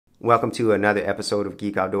Welcome to another episode of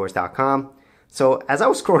GeekOutdoors.com. So as I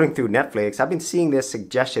was scrolling through Netflix, I've been seeing this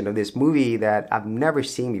suggestion of this movie that I've never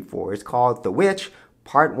seen before. It's called The Witch,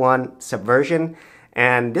 Part 1, Subversion.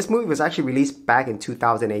 And this movie was actually released back in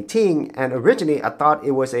 2018. And originally, I thought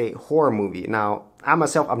it was a horror movie. Now, I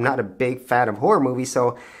myself, I'm not a big fan of horror movies,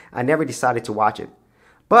 so I never decided to watch it.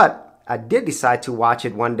 But I did decide to watch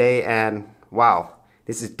it one day, and wow,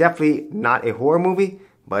 this is definitely not a horror movie,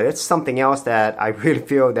 but it's something else that I really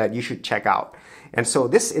feel that you should check out. And so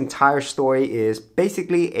this entire story is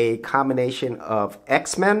basically a combination of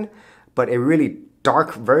X-Men, but a really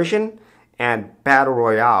dark version, and Battle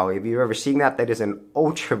Royale. If you've ever seen that, that is an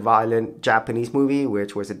ultra-violent Japanese movie,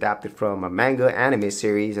 which was adapted from a manga anime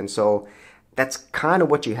series. And so that's kind of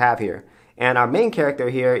what you have here. And our main character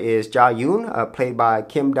here is Ja-yoon, played by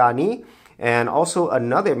Kim Da-nee. And also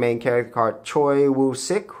another main character called Choi Wook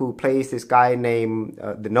Sik, who plays this guy named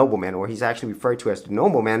the Nobleman, or he's actually referred to as the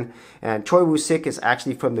Nobleman. And Choi Wook Sik is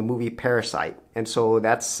actually from the movie Parasite. And so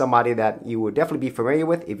that's somebody that you would definitely be familiar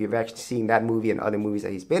with if you've actually seen that movie and other movies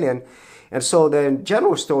that he's been in. And so the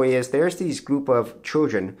general story is there's these group of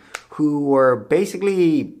children who were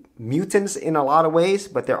basically mutants in a lot of ways,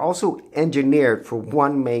 but they're also engineered for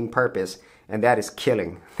one main purpose, and that is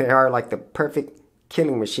killing. They are like the perfect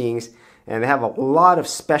killing machines. And they have a lot of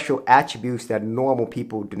special attributes that normal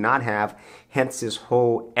people do not have. Hence this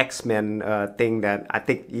whole X-Men thing that I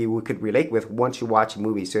think you could relate with once you watch a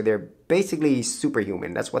movie. So they're basically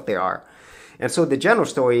superhuman. That's what they are. And so the general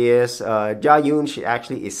story is Ja-yoon, she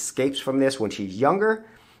actually escapes from this when she's younger.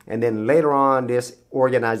 And then later on, this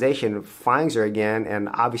organization finds her again. And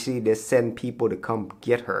obviously they send people to come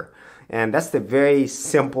get her. And that's the very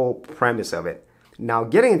simple premise of it. Now,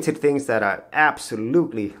 getting into things that I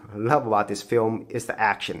absolutely love about this film is the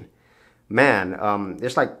action. Man,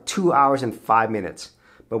 there's like 2 hours and 5 minutes.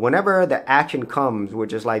 But whenever the action comes,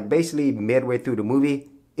 which is like basically midway through the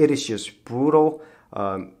movie, it is just brutal.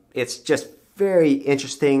 It's just very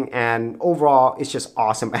interesting. And overall, it's just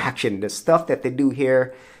awesome action. The stuff that they do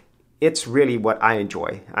here, it's really what I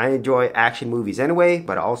enjoy. I enjoy action movies anyway,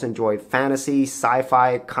 but I also enjoy fantasy,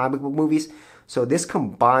 sci-fi, comic book movies. So this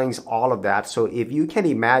combines all of that. So if you can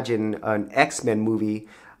imagine an X-Men movie,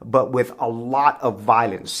 but with a lot of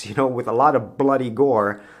violence, with a lot of bloody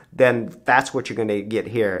gore, then that's what you're going to get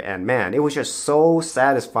here. And man, it was just so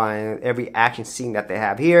satisfying, every action scene that they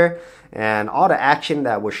have here. And all the action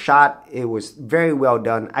that was shot, it was very well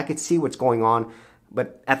done. I could see what's going on.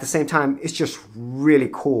 But at the same time, it's just really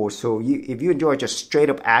cool. So if you enjoy just straight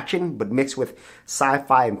up action, but mixed with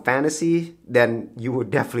sci-fi and fantasy, then you would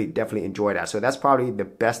definitely enjoy that. So that's probably the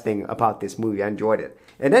best thing about this movie. I enjoyed it.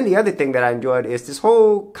 And then the other thing that I enjoyed is this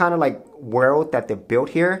whole kind of like world that they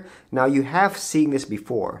built here. Now you have seen this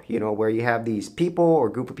before, where you have these people or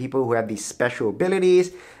group of people who have these special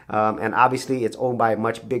abilities. And obviously it's owned by a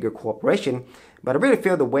much bigger corporation. But I really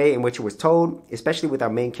feel the way in which it was told, especially with our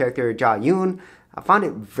main character, Ja-yoon, I found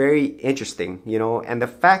it very interesting, and the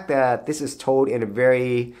fact that this is told in a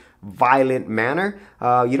very violent manner,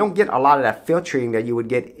 you don't get a lot of that filtering that you would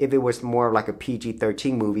get if it was more like a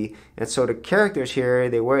PG-13 movie. And so the characters here,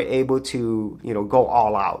 they were able to, go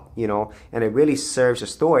all out, and it really serves the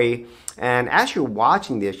story. And as you're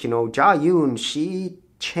watching this, Ja-yoon, she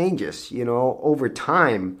changes, over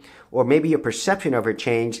time, or maybe your perception of her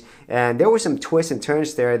changed. And there were some twists and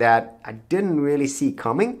turns there that I didn't really see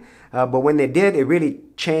coming. But when they did, it really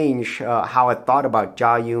changed how I thought about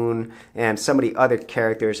Ja-yoon and some of the other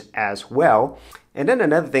characters as well. And then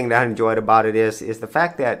another thing that I enjoyed about it is the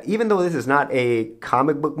fact that even though this is not a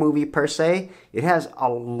comic book movie per se, it has a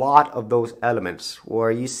lot of those elements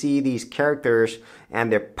where you see these characters and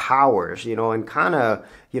their powers, and kind of,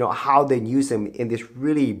 how they use them in this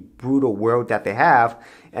really brutal world that they have.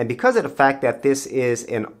 And because of the fact that this is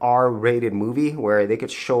an R-rated movie where they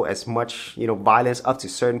could show as much, violence up to a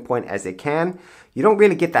certain point as they can, you don't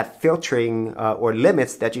really get that filtering or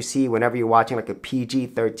limits that you see whenever you're watching like a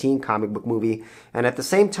PG-13 comic book movie. And at the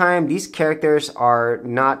same time, these characters are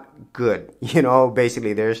not good.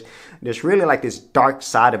 Basically there's really like this dark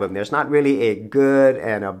side of them. There's not really a good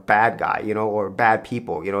and a bad guy, or bad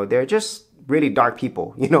people. They're just really dark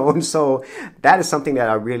people, and so that is something that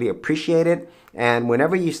I really appreciated. And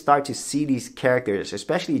whenever you start to see these characters,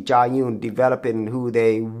 especially Ja-yoon, developing who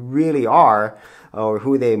they really are or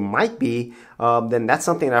who they might be, then that's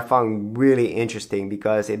something that I found really interesting,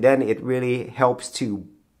 because then it really helps to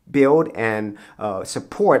build and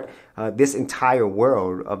support this entire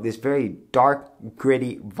world of this very dark,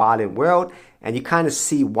 gritty, violent world. And you kind of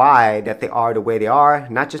see why that they are the way they are,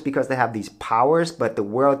 not just because they have these powers, but the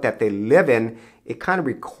world that they live in, it kind of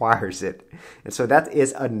requires it. And so that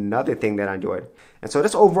is another thing that I enjoyed. And so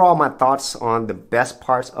that's overall my thoughts on the best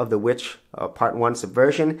parts of The Witch Part 1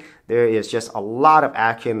 Subversion. There is just a lot of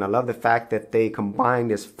action. I love the fact that they combine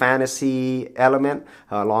this fantasy element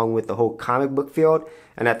along with the whole comic book field.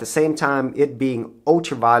 And at the same time, it being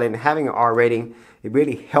ultra violent, having an R rating, it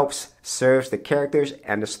really helps serves the characters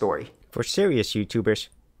and the story. For serious YouTubers,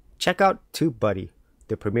 check out TubeBuddy,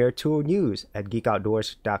 the premier tool news at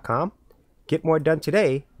geekoutdoors.com. Get more done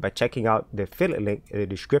today by checking out the affiliate link in the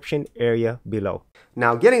description area below.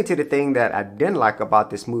 Now, getting to the thing that I didn't like about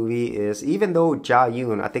this movie is, even though Ja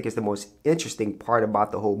Yoon, I think, is the most interesting part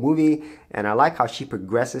about the whole movie, and I like how she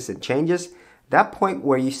progresses and changes, that point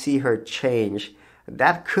where you see her change,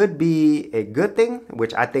 that could be a good thing,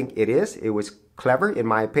 which I think it is. It was clever, in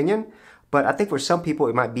my opinion. But I think for some people,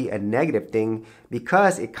 it might be a negative thing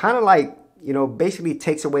because it kind of like, basically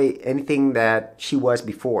takes away anything that she was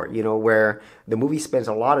before, where the movie spends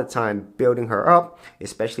a lot of time building her up,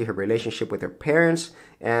 especially her relationship with her parents.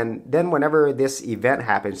 And then whenever this event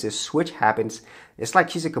happens, this switch happens, it's like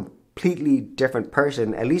she's a completely different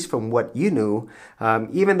person, at least from what you knew.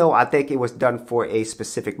 Even though I think it was done for a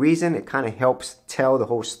specific reason, it kind of helps tell the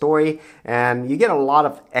whole story. And you get a lot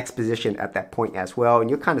of exposition at that point as well. And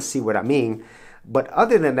you'll kind of see what I mean. But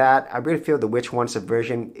other than that, I really feel The Witch 1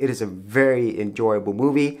 Subversion, it is a very enjoyable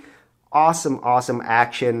movie. Awesome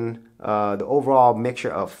action. The overall mixture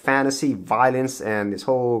of fantasy, violence, and this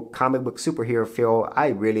whole comic book superhero feel, I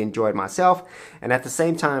really enjoyed myself. And at the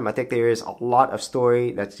same time, I think there is a lot of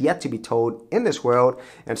story that's yet to be told in this world.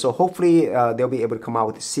 And so hopefully they'll be able to come out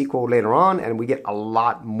with a sequel later on, and we get a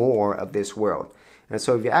lot more of this world. And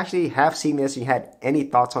so if you actually have seen this and you had any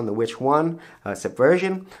thoughts on The Witch 1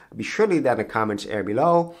 Subversion, be sure to leave that in the comments area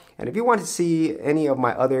below. And if you want to see any of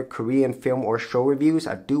my other Korean film or show reviews,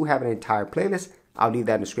 I do have an entire playlist. I'll leave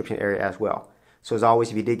that in the description area as well. So as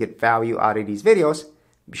always, if you did get value out of these videos,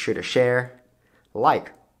 be sure to share,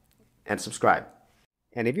 like, and subscribe.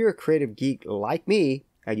 And if you're a creative geek like me,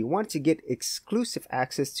 and you want to get exclusive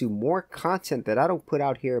access to more content that I don't put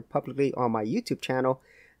out here publicly on my YouTube channel,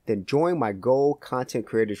 then join my Gold Content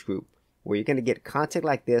Creators group, where you're going to get content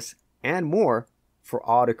like this and more for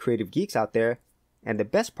all the creative geeks out there. And the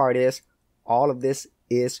best part is, all of this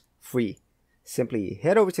is free. Simply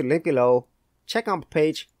head over to the link below, check out my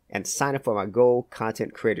page, and sign up for my Gold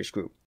Content Creators group.